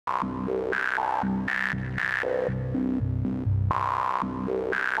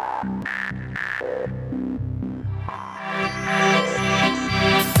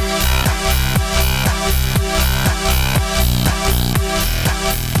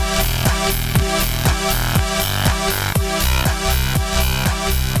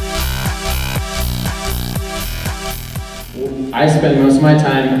I spend most of my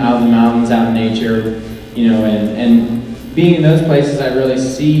time out in the mountains, out in nature, you know, and being in those places, I really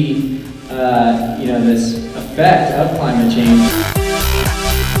see, you know, this effect of climate change.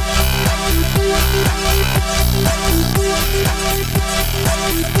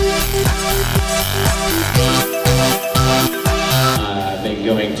 I've been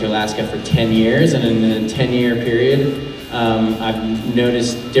going to Alaska for 10 years, and in a 10-year period, I've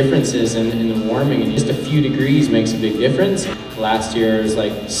noticed differences in the warming, and just a few degrees makes a big difference. Last year I was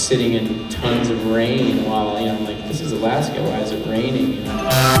like sitting in tons of rain while, you know, I'm like, this is Alaska, why is it raining? You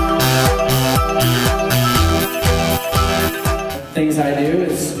know? Things I do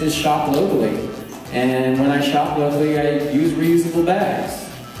is shop locally, and when I shop locally I use reusable bags.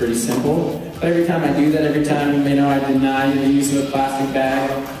 Pretty simple, but every time I do that, every time, you know, I deny the use of a plastic bag,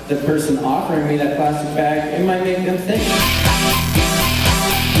 the person offering me that plastic bag, it might make them think.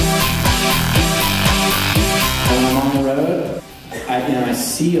 When I'm on the road, I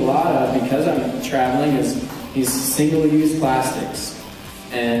see a lot of, because I'm traveling, is these single-use plastics,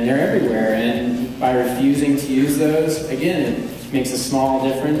 and they're everywhere. And by refusing to use those, again, it makes a small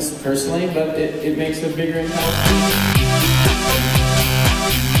difference personally, but it makes a bigger impact.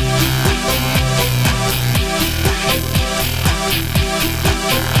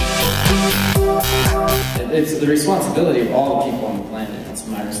 It's the responsibility of all the people on the planet. It's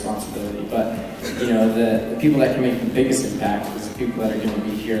my responsibility. But, you know, the people that can make the biggest impact is the people that are going to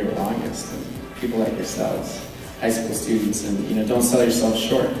be here the longest. And people like yourselves, high school students, and, you know, don't sell yourself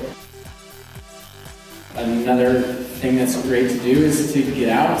short. Another thing that's great to do is to get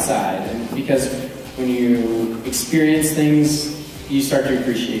outside, and because when you experience things, you start to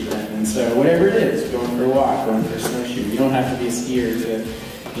appreciate them. And so whatever it is, going for a walk, going for a snowshoe, you don't have to be a skier to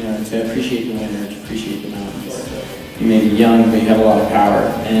appreciate the winter, to appreciate the mountains. You may be young, but you have a lot of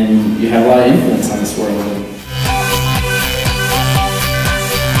power, and you have a lot of influence on this world.